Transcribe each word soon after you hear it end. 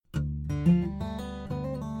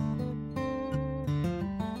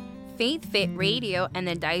Faith Fit Radio and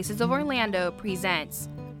the Diocese of Orlando presents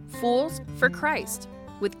Fools for Christ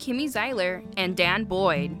with Kimmy and Dan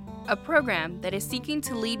Boyd, a program that is seeking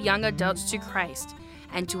to lead young adults to Christ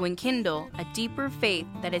and to enkindle a deeper faith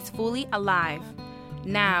that is fully alive.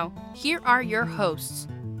 Now, here are your hosts.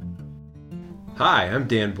 Hi, I'm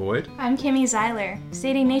Dan Boyd. I'm Kimmy Zeiler.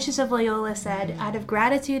 St. Ignatius of Loyola said, out of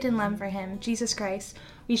gratitude and love for him, Jesus Christ,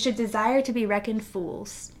 we should desire to be reckoned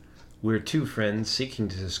fools. We're two friends seeking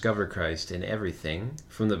to discover Christ in everything,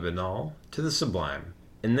 from the banal to the sublime.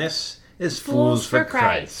 And this is Fools for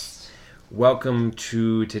Christ. Welcome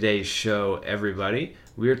to today's show, everybody.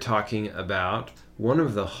 We're talking about one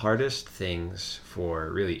of the hardest things for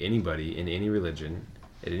really anybody in any religion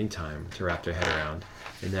at any time to wrap their head around,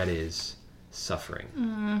 and that is suffering.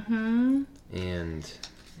 Mm-hmm. And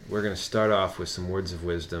we're going to start off with some words of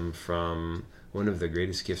wisdom from one of the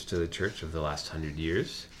greatest gifts to the church of the last 100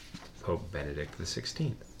 years, Pope Benedict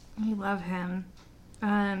XVI. We love him.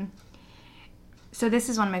 So this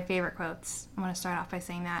is one of my favorite quotes. I want to start off by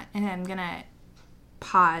saying that, and I'm going to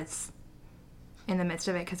pause in the midst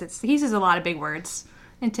of it because he uses a lot of big words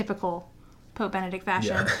in typical Pope Benedict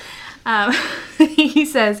fashion. Yeah. He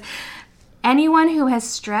says, anyone who has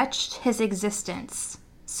stretched his existence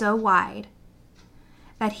so wide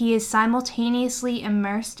that he is simultaneously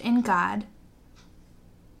immersed in God,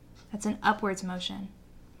 that's an upwards motion,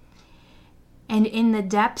 and in the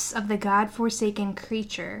depths of the God-forsaken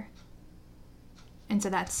creature, and so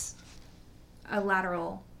that's a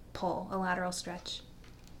lateral pull, a lateral stretch,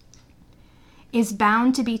 is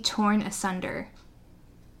bound to be torn asunder.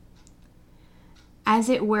 As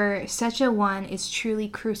it were, such a one is truly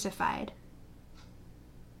crucified.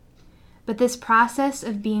 But this process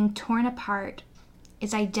of being torn apart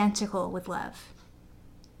is identical with love.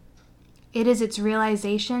 It is its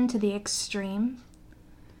realization to the extreme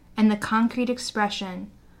and the concrete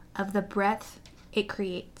expression of the breadth it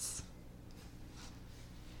creates.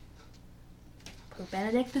 Pope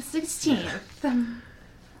Benedict XVI.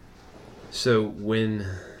 So when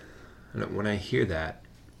I hear that,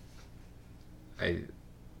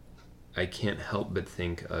 I can't help but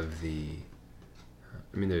think of the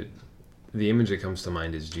image that comes to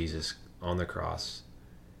mind is Jesus on the cross,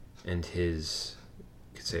 and his,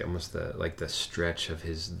 you could say almost the stretch of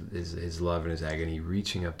his love and his agony,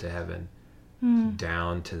 reaching up to heaven,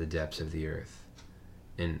 down to the depths of the earth,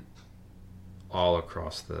 and all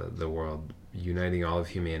across the world, uniting all of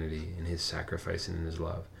humanity in his sacrifice and in his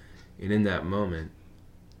love. And in that moment,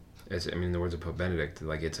 in the words of Pope Benedict,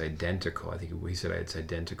 it's identical. I think he said it's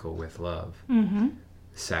identical with love. Mm-hmm.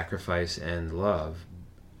 Sacrifice and love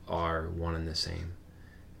are one and the same.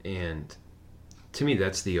 And to me,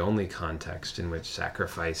 that's the only context in which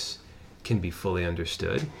sacrifice can be fully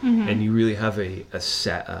understood. Mm-hmm. And you really have a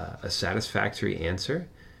satisfactory answer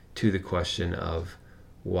to the question of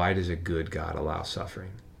why does a good God allow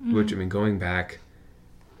suffering? Mm-hmm. Which, going back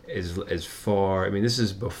as far, this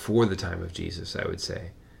is before the time of Jesus, I would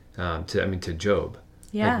say, to Job.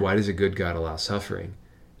 Yeah. Why does a good God allow suffering?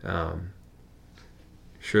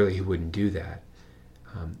 Surely he wouldn't do that.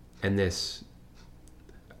 And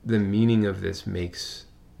the meaning of this makes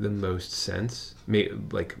the most sense,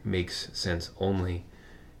 makes sense only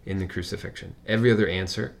in the crucifixion. Every other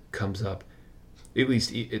answer comes up, at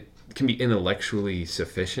least it can be intellectually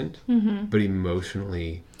sufficient, mm-hmm. but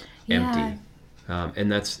emotionally empty.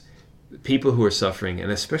 And that's people who are suffering,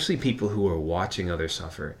 and especially people who are watching others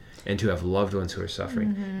suffer, and to have loved ones who are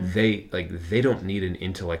suffering, mm-hmm. they don't need an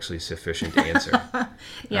intellectually sufficient answer.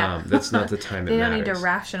 Yeah. That's not the time it matters. They don't need to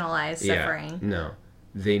rationalize suffering. Yeah, no.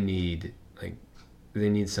 They need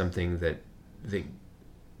something that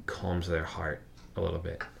calms their heart a little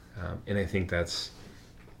bit. And I think that's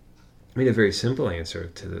a very simple answer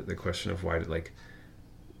to the question of why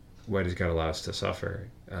does God allow us to suffer,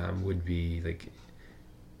 would be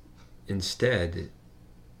instead,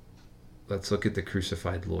 let's look at the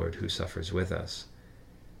crucified Lord who suffers with us.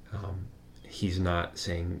 He's not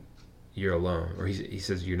saying you're alone, or he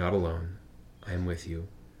says you're not alone, I am with you.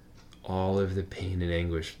 All of the pain and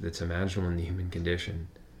anguish that's imaginable in the human condition,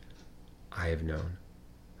 I have known.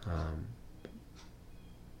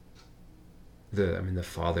 The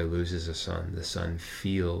father loses a son. The son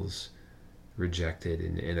feels rejected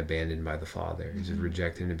and abandoned by the father. Mm-hmm. He's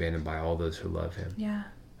rejected and abandoned by all those who love him. Yeah.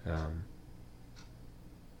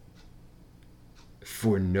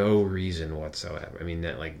 For no reason whatsoever.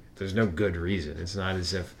 There's no good reason. It's not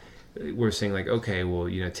as if we're saying okay, well,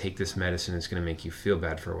 take this medicine, it's going to make you feel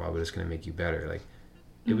bad for a while, but it's going to make you better.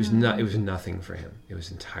 It was not. It was nothing for him. It was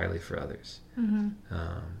entirely for others. Mm-hmm.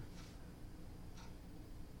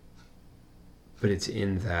 But it's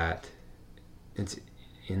in that.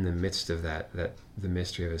 in the midst of that the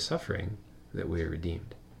mystery of his suffering, that we are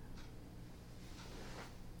redeemed.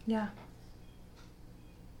 Yeah.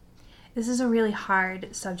 This is a really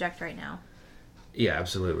hard subject right now. Yeah,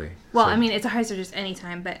 absolutely. Well, So, I mean, it's a hard subject any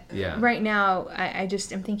time, but Yeah. right now, I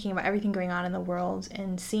just am thinking about everything going on in the world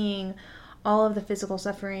and seeing all of the physical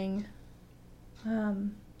suffering,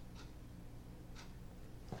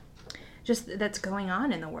 just that's going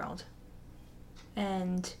on in the world.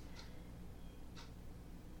 And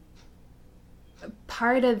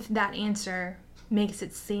part of that answer makes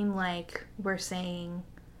it seem like we're saying,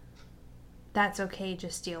 that's okay,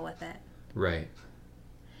 just deal with it. right.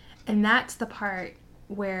 And that's the part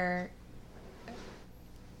where,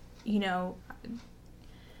 you know,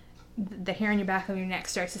 the hair on your back of your neck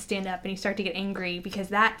starts to stand up and you start to get angry, because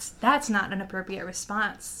that's not an appropriate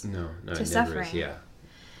response No, to it never suffering. is. Yeah.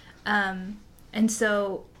 And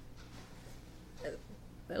so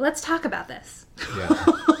let's talk about this. Yeah.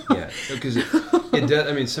 Yeah. Because it does.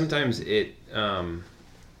 I mean, sometimes it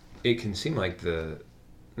can seem like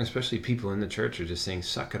especially people in the church are just saying,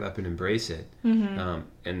 "Suck it up and embrace it." Mm-hmm.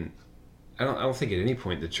 And I don't think at any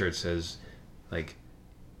point the church says, like,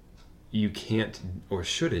 you can't or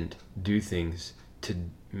shouldn't do things to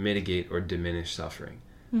mitigate or diminish suffering.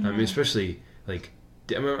 Mm-hmm. I mean, especially like,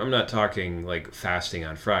 I'm not talking like fasting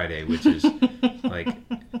on Friday, which is like,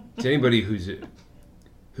 to anybody who's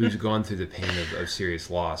gone through the pain of serious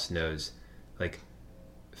loss knows, like,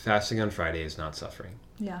 fasting on Friday is not suffering.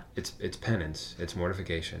 Yeah. It's penance. It's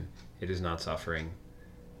mortification. It is not suffering,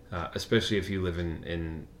 especially if you live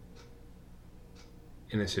in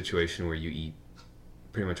a situation where you eat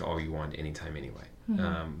pretty much all you want anytime anyway.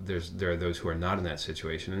 Mm-hmm. There are those who are not in that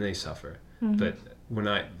situation and they suffer. Mm-hmm. But when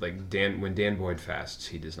Dan Boyd fasts,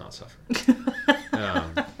 he does not suffer.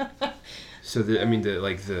 So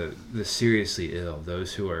the seriously ill,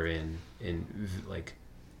 those who are in like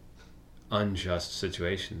unjust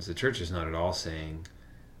situations, the church is not at all saying,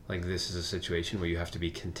 like, this is a situation where you have to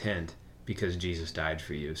be content because Jesus died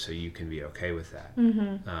for you, so you can be okay with that.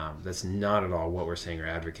 Mm-hmm. That's not at all what we're saying or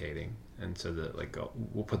advocating. And so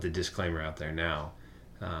we'll put the disclaimer out there now.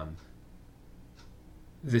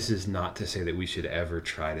 This is not to say that we should ever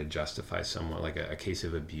try to justify someone, like a case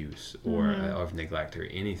of abuse or of neglect or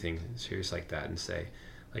anything serious like that, and say,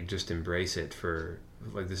 like, just embrace it for,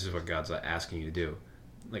 like, this is what God's asking you to do.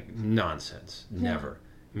 Like, nonsense. Never.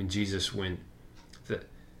 I mean, Jesus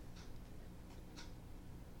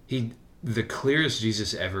the clearest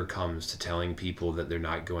Jesus ever comes to telling people that they're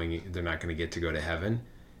not going to get to go to heaven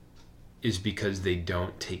is because they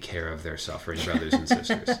don't take care of their suffering brothers and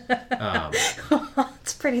sisters.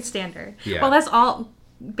 It's pretty standard. Yeah. Well, that's all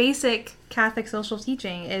basic Catholic social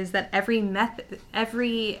teaching, is that every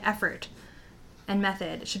effort and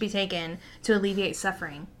method should be taken to alleviate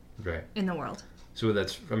suffering Right. in the world. So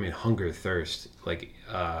that's, I mean, hunger, thirst, like,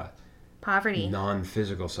 Poverty.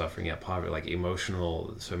 non-physical suffering, poverty, like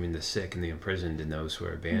emotional. So I mean, the sick and the imprisoned and those who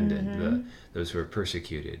are abandoned, those who are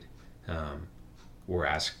persecuted, we're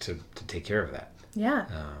asked to take care of that. Yeah.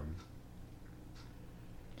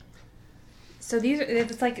 So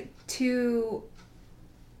it's like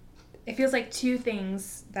it feels like two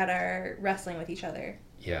things that are wrestling with each other.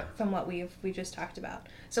 Yeah. From what we just talked about.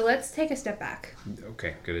 So let's take a step back.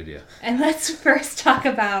 Okay, good idea. And let's first talk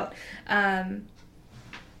about the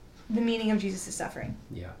meaning of Jesus' suffering.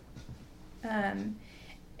 Yeah.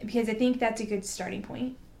 Because I think that's a good starting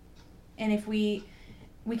point. And if we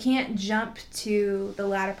can't jump to the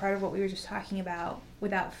latter part of what we were just talking about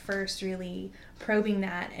without first really probing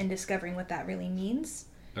that and discovering what that really means.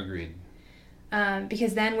 Agreed.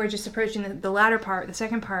 Because then we're just approaching the latter part, the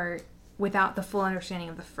second part, without the full understanding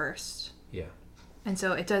of the first. Yeah. And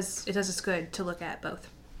so it does us good to look at both.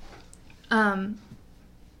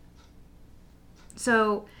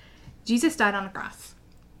 So Jesus died on a cross.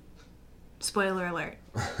 Spoiler alert.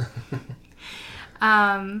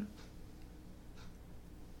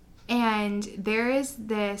 And there is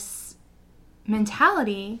this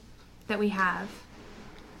mentality that we have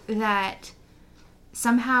that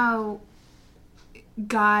somehow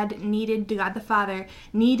God the Father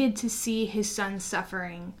needed to see his son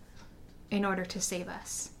suffering in order to save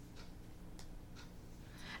us.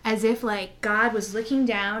 As if, like, God was looking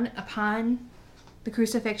down upon the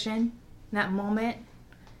crucifixion, that moment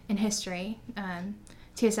in history.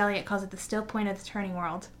 T.S. Eliot calls it the still point of the turning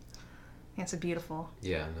world. I think that's a beautiful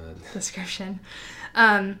description.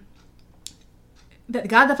 That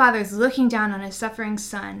God the Father is looking down on his suffering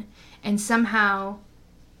son, and somehow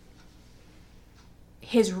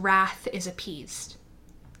his wrath is appeased.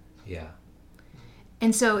 Yeah.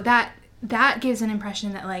 And so that gives an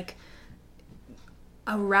impression that, like,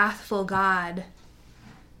 a wrathful God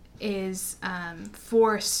is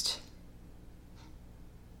forced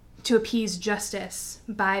to appease justice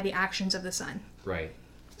by the actions of the son. Right.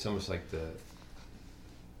 It's almost like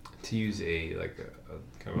to use a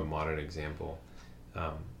kind of a modern example.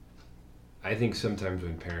 I think sometimes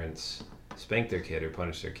when parents spank their kid or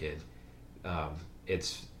punish their kid,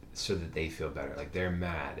 it's so that they feel better. Like they're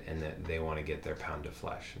mad and that they want to get their pound of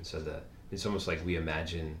flesh. And so it's almost like we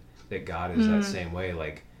imagine that God is that same way,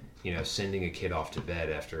 like, sending a kid off to bed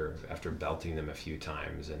after belting them a few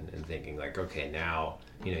times and thinking like, okay, now,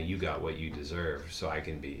 you got what you deserve, so I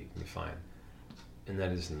can be fine. And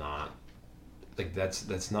that is not, like,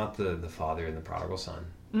 that's not the father in the prodigal son.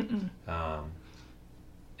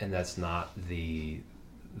 And that's not the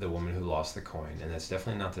woman who lost the coin, and that's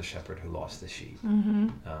definitely not the shepherd who lost the sheep.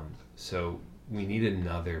 So we need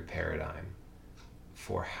another paradigm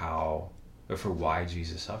for why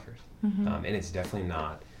Jesus suffered. And it's definitely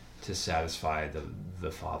not to satisfy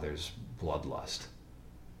the father's bloodlust,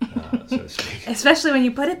 so to speak. Especially when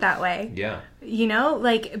you put it that way. Yeah.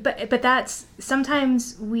 But that's,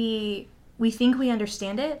 sometimes we think we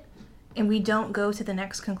understand it, and we don't go to the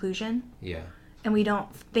next conclusion. Yeah. And we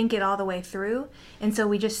don't think it all the way through. And so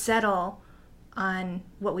we just settle on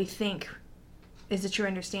what we think is the true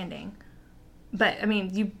understanding. But, I mean,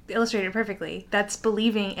 you illustrated it perfectly. That's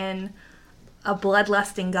believing in a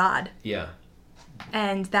bloodlusting God. Yeah.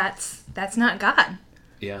 And that's not God.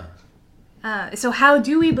 Yeah. So how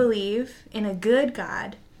do we believe in a good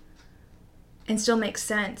God and still make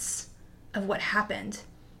sense of what happened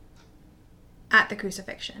at the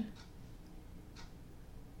crucifixion?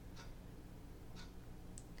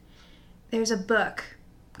 There's a book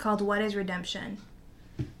called What is Redemption?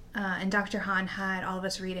 And Dr. Hahn had all of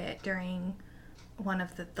us read it during one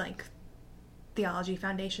of the Theology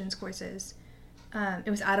Foundations courses. It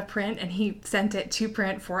was out of print, and he sent it to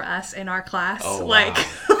print for us in our class. Oh, wow.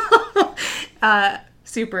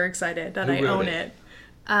 Super excited that Who I wrote own it.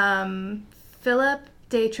 Philip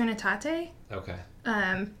de Trinitate. Okay.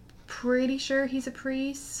 Pretty sure he's a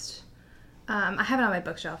priest. I have it on my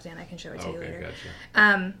bookshelf, Dan. I can show it to you later.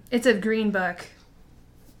 Gotcha. It's a green book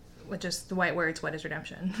with just the white words, What is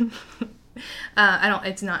Redemption?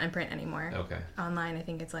 It's not in print anymore. Okay. Online, I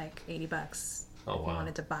think it's like $80 if you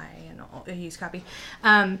wanted to buy a used copy.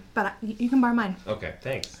 But you can borrow mine. Okay,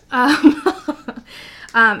 thanks.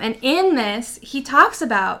 And in this, he talks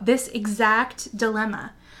about this exact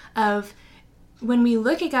dilemma of when we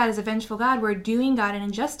look at God as a vengeful God, we're doing God an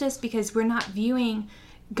injustice because we're not viewing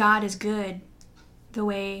God is good the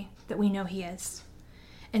way that we know he is.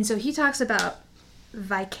 And so he talks about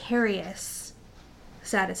vicarious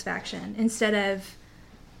satisfaction instead of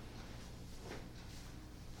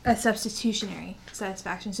a substitutionary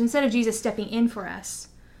satisfaction. So instead of Jesus stepping in for us,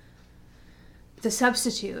 the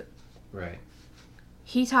substitute, right,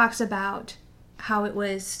 he talks about how it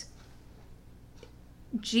was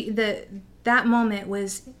that moment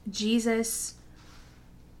was Jesus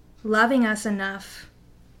loving us enough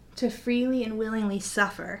to freely and willingly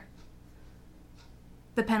suffer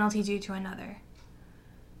the penalty due to another.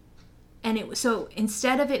 And so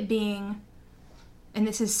instead of it being, and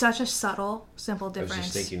this is such a subtle, simple difference. I was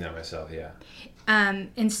just thinking that myself, yeah.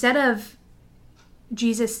 Instead of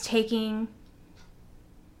Jesus taking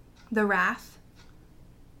the wrath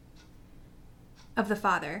of the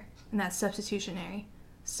Father, and that's substitutionary.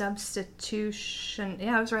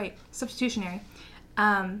 Yeah, I was right. Substitutionary.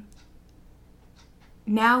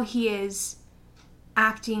 Now he is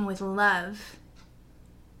acting with love,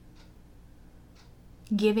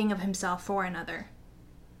 giving of himself for another.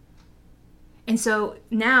 And so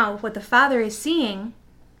now what the Father is seeing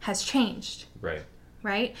has changed. Right.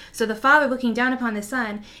 Right? So the Father looking down upon the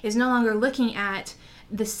Son is no longer looking at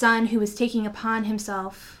the Son who is taking upon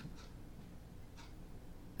himself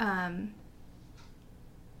the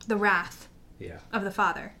wrath of the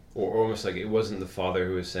Father. Or almost like it wasn't the Father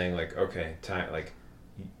who was saying like, okay, time, like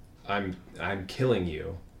I'm killing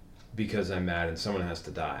you because I'm mad and someone has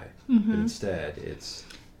to die. But instead it's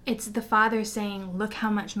the Father saying, look how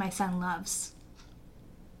much my Son loves.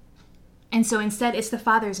 And so instead it's the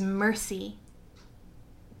Father's mercy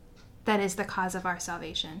that is the cause of our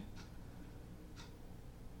salvation.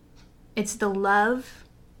 It's the love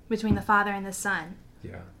between the Father and the Son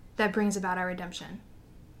that brings about our redemption.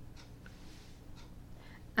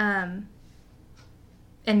 And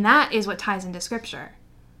that is what ties into Scripture.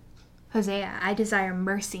 Hosea, I desire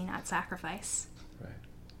mercy, not sacrifice. Right.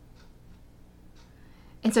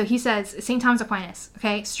 And so he says, St. Thomas Aquinas,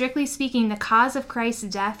 okay, strictly speaking, the cause of Christ's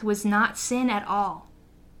death was not sin at all.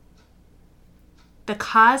 The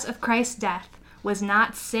cause of Christ's death was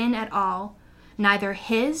not sin at all, neither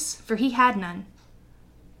his, for he had none,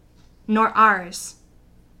 nor ours.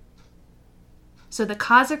 So the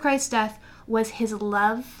cause of Christ's death was his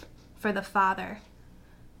love for the Father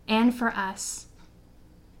and for us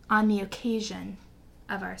on the occasion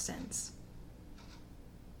of our sins.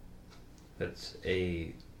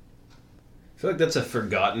 I feel like that's a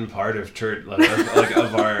forgotten part of church,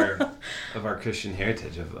 of our Christian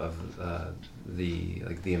heritage, of the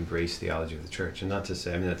embrace theology of the church. And not to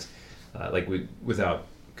say, I mean, that's without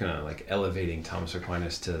kind of like elevating Thomas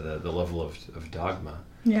Aquinas to the level of dogma.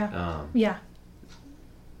 Yeah. Yeah.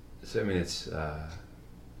 So I mean,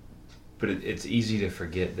 but it's easy to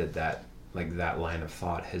forget that line of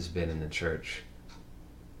thought has been in the church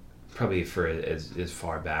probably for as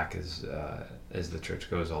far back as the church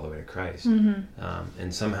goes all the way to Christ. Mm-hmm.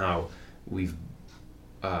 And somehow we've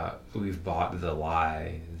bought the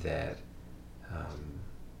lie that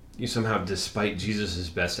somehow, despite Jesus'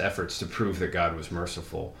 best efforts to prove that God was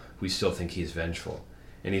merciful, we still think he's vengeful,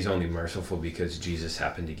 and he's only merciful because Jesus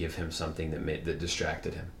happened to give him something that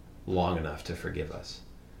distracted him long enough to forgive us.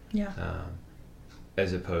 Yeah.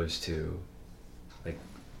 As opposed to like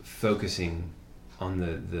focusing on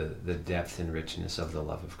the depth and richness of the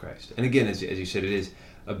love of Christ. And again, as you said, it is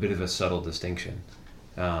a bit of a subtle distinction,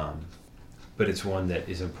 but it's one that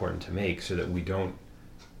is important to make so that we don't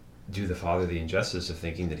do the Father the injustice of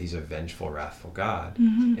thinking that he's a vengeful, wrathful God,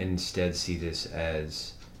 mm-hmm. and instead see this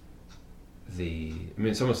as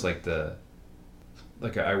it's almost like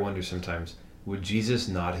I wonder sometimes, would Jesus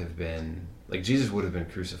not have been, Jesus would have been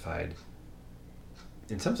crucified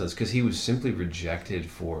in some sense because he was simply rejected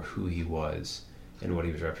for who he was and what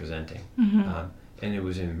he was representing. Mm-hmm. And it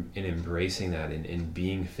was in embracing that, in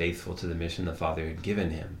being faithful to the mission the Father had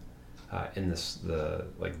given him, in the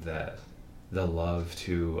love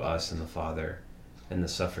to us and the Father and the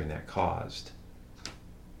suffering that caused.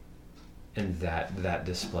 And that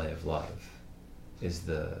display of love is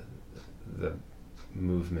the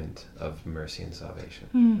movement of mercy and salvation,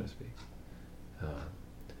 so to speak.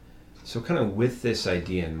 So kind of with this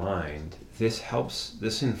idea in mind, this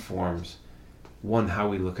informs, one, how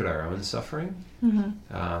we look at our own suffering, mm-hmm.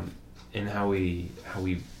 And how we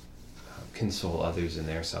console others in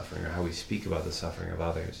their suffering, or how we speak about the suffering of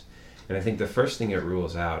others. And I think the first thing it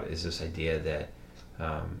rules out is this idea that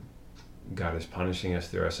God is punishing us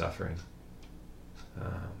through our suffering.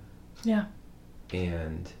 Yeah.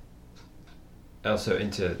 And also,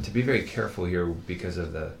 to be very careful here because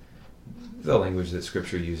of the language that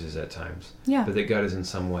Scripture uses at times. Yeah. But that God is in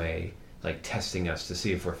some way testing us to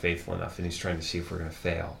see if we're faithful enough, and he's trying to see if we're going to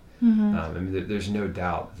fail. Mm-hmm. There's no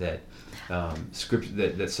doubt that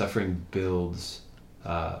Scripture that suffering builds,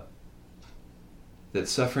 that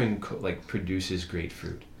suffering produces great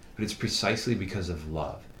fruit, but it's precisely because of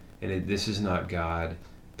love. And this is not God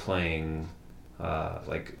playing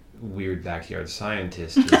weird backyard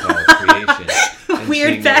scientist with all of creation.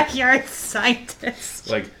 Weird backyard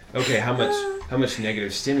scientist. Okay, how much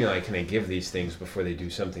negative stimuli can I give these things before they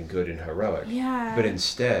do something good and heroic? Yeah. But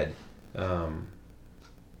instead,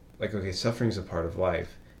 suffering's a part of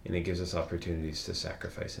life, and it gives us opportunities to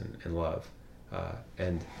sacrifice and love.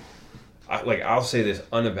 And I'll say this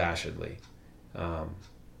unabashedly.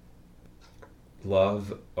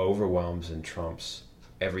 Love overwhelms and trumps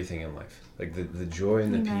everything in life. The joy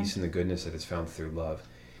and the Amen. Peace and the goodness that is found through love.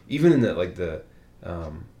 Even in the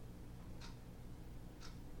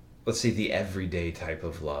let's say the everyday type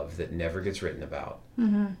of love that never gets written about,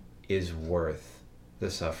 mm-hmm. is worth the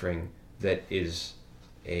suffering that is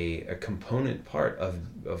a component part of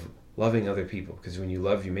loving other people. Because when you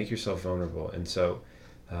love, you make yourself vulnerable. And so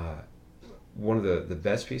one of the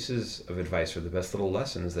best pieces of advice, or the best little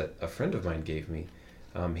lessons that a friend of mine gave me,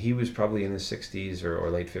 he was probably in his 60s or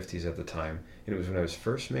late 50s at the time, and it was when I was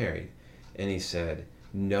first married, and he said,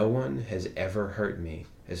 "No one has ever hurt me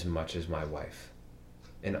as much as my wife.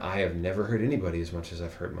 And I have never hurt anybody as much as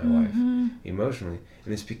I've hurt my mm-hmm. wife emotionally."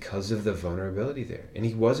 And it's because of the vulnerability there. And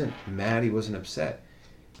he wasn't mad, he wasn't upset.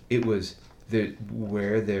 It was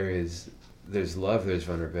where there's love, there's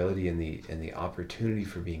vulnerability, and the opportunity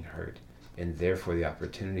for being hurt, and therefore the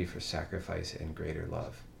opportunity for sacrifice and greater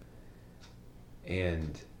love.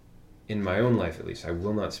 And in my own life, at least, I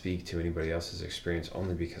will not speak to anybody else's experience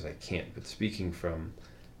only because I can't, but speaking from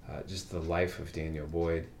just the life of Daniel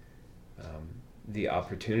Boyd, the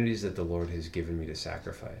opportunities that the Lord has given me to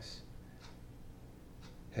sacrifice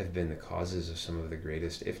have been the causes of some of the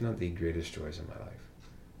greatest, if not the greatest, joys in my life.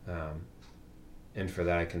 And for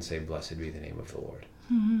that I can say, blessed be the name of the Lord.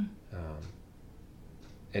 Mm-hmm.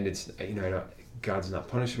 And it's, God's not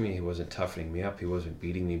punishing me. He wasn't toughening me up. He wasn't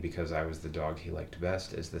beating me because I was the dog he liked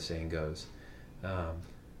best, as the saying goes.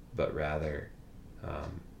 But rather,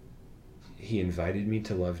 he invited me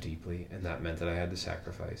to love deeply, and that meant that I had to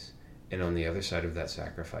sacrifice. And on the other side of that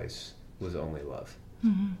sacrifice was only love.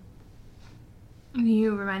 Mm-hmm.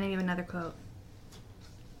 You reminded me of another quote.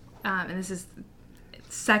 And this is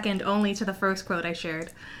second only to the first quote I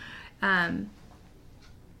shared.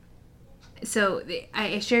 So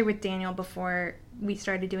I shared with Daniel before we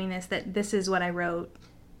started doing this that this is what I wrote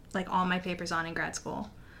like all my papers on in grad school.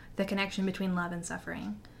 The connection between love and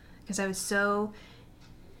suffering. Because I was so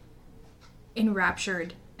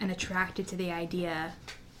enraptured and attracted to the idea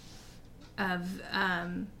of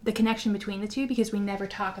the connection between the two because we never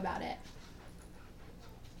talk about it.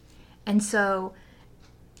 And so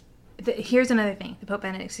here's another thing that Pope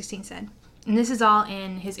Benedict XVI said. And this is all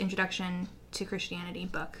in his Introduction to Christianity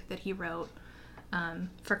book that he wrote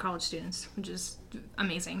for college students, which is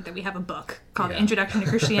amazing that we have a book called Introduction to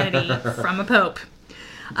Christianity from a pope.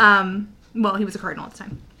 Well, he was a cardinal at the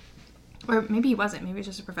time. Or maybe he wasn't. Maybe he was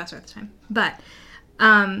just a professor at the time. But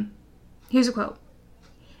here's a quote.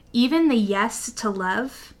 Even the yes to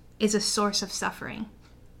love is a source of suffering.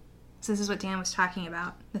 So this is what Dan was talking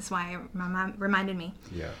about. That's why my mom reminded me.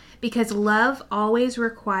 Yeah. Because love always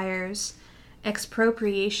requires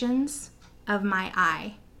expropriations of my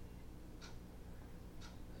I.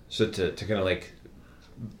 So to kind of like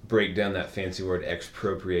break down that fancy word,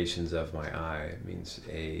 expropriations of my I, means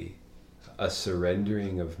a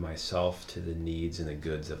surrendering of myself to the needs and the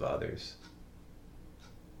goods of others.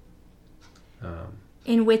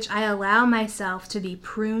 In which I allow myself to be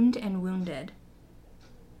pruned and wounded.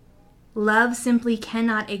 Love simply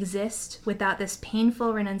cannot exist without this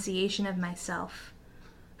painful renunciation of myself,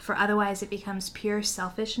 for otherwise it becomes pure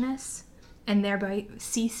selfishness and thereby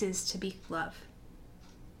ceases to be love.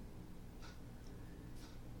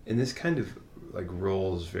 And this kind of like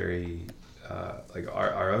rolls very like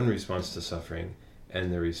our own response to suffering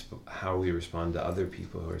and how we respond to other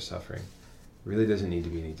people who are suffering really doesn't need to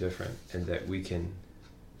be any different, and that we can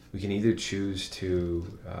either choose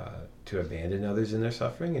to abandon others in their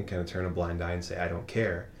suffering and kind of turn a blind eye and say I don't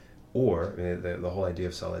care, or the whole idea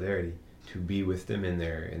of solidarity, to be with them in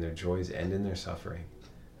their joys and in their suffering,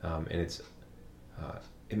 and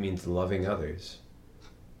it means loving others,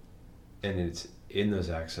 and it's in those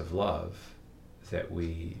acts of love that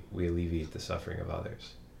we alleviate the suffering of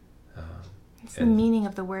others. It's the meaning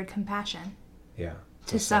of the word compassion. Yeah.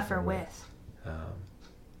 To suffer with.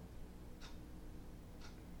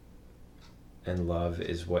 And love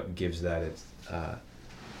is what gives that,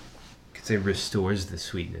 could say restores the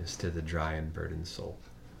sweetness to the dry and burdened soul.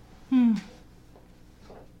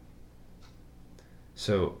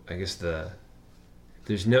 So I guess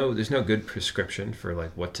there's no good prescription for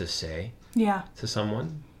like what to say to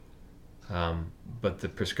someone, but the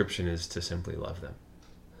prescription is to simply love them,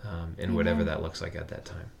 and whatever that looks like at that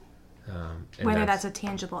time. And whether that's a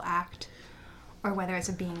tangible act or whether it's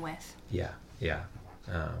a being with. Yeah.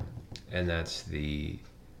 And that's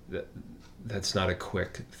that's not a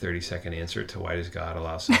quick 30-second answer to why does God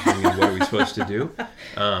allow suffering and what are we supposed to do.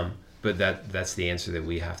 But that's the answer that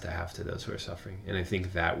we have to those who are suffering. And I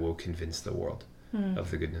think that will convince the world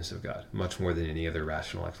of the goodness of God, much more than any other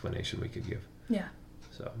rational explanation we could give. Yeah.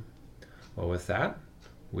 So, well, with that,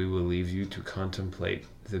 we will leave you to contemplate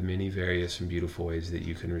the many various and beautiful ways that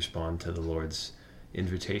you can respond to the Lord's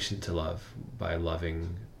invitation to love by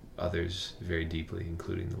loving others very deeply,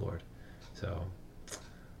 including the Lord. So,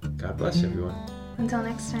 God bless everyone. Until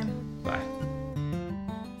next time. Bye.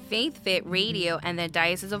 Faith Fit Radio and the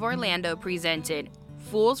Diocese of Orlando presented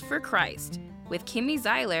Fools for Christ with Kimmy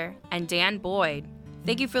Zeiler and Dan Boyd.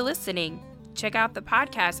 Thank you for listening. Check out the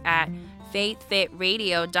podcast at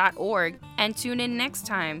faithfitradio.org and tune in next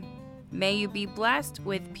time. May you be blessed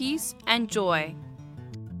with peace and joy.